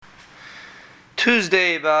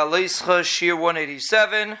Tuesday, Ba'aleischa, Shiur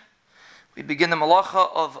 187. We begin the Melacha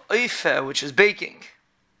of Eifeh, which is baking.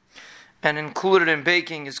 And included in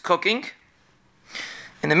baking is cooking.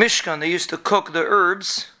 In the Mishkan, they used to cook the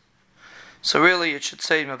herbs. So really, it should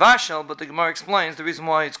say Mavashal, but the Gemara explains the reason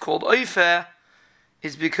why it's called Eifeh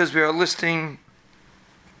is because we are listing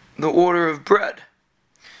the order of bread.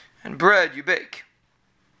 And bread you bake.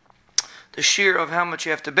 The shear of how much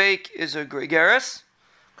you have to bake is a gregaris,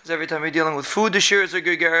 because every time you're dealing with food, the shear is a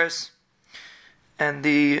gregaris. And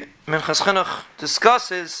the Minchas Chinuch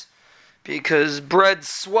discusses because bread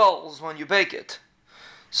swells when you bake it.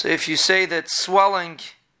 So if you say that swelling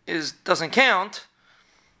doesn't count,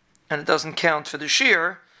 and it doesn't count for the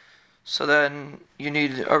shear, so then you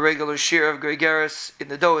need a regular shear of gregaris in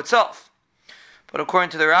the dough itself. But according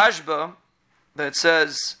to the Rashba, that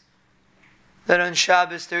says that on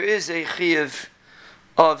Shabbos there is a chiyuv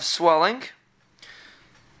of swelling.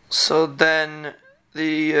 So then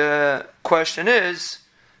the question is,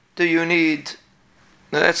 do you need,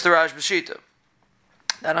 that's the Rashba Shita,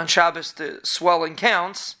 that on Shabbos the swelling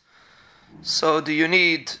counts, so do you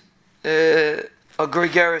need a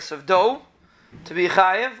gregaris of dough to be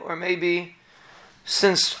chayiv, or maybe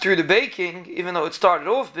since through the baking, even though it started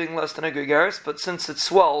off being less than a gregaris, but since it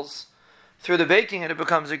swells through the baking and it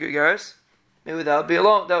becomes a gregaris, maybe that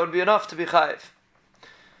would be enough to be chayiv.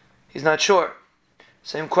 He's not sure.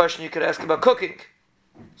 Same question you could ask about cooking.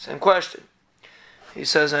 Same question. He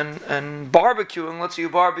says, and barbecuing, let's say you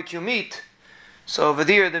barbecue meat. So over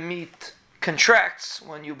there the meat contracts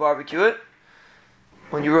when you barbecue it,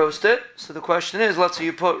 when you roast it. So the question is, let's say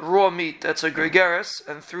you put raw meat, that's a gregaris,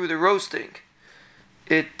 and through the roasting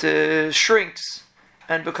it shrinks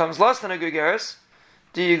and becomes less than a gregaris.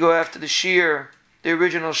 Do you go after the shear, the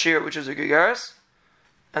original shear, which is a gregaris,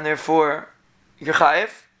 and therefore you're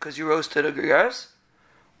chayiv because you roasted a gregaris?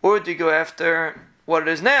 Or do you go after what it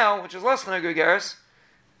is now, which is less than a gregaris,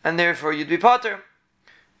 and therefore you'd be pater?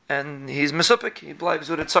 And he's mesupik, he blives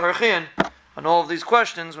with a tzarachian on all of these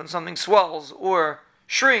questions. When something swells or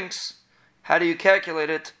shrinks, how do you calculate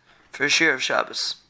it for a shear of Shabbos?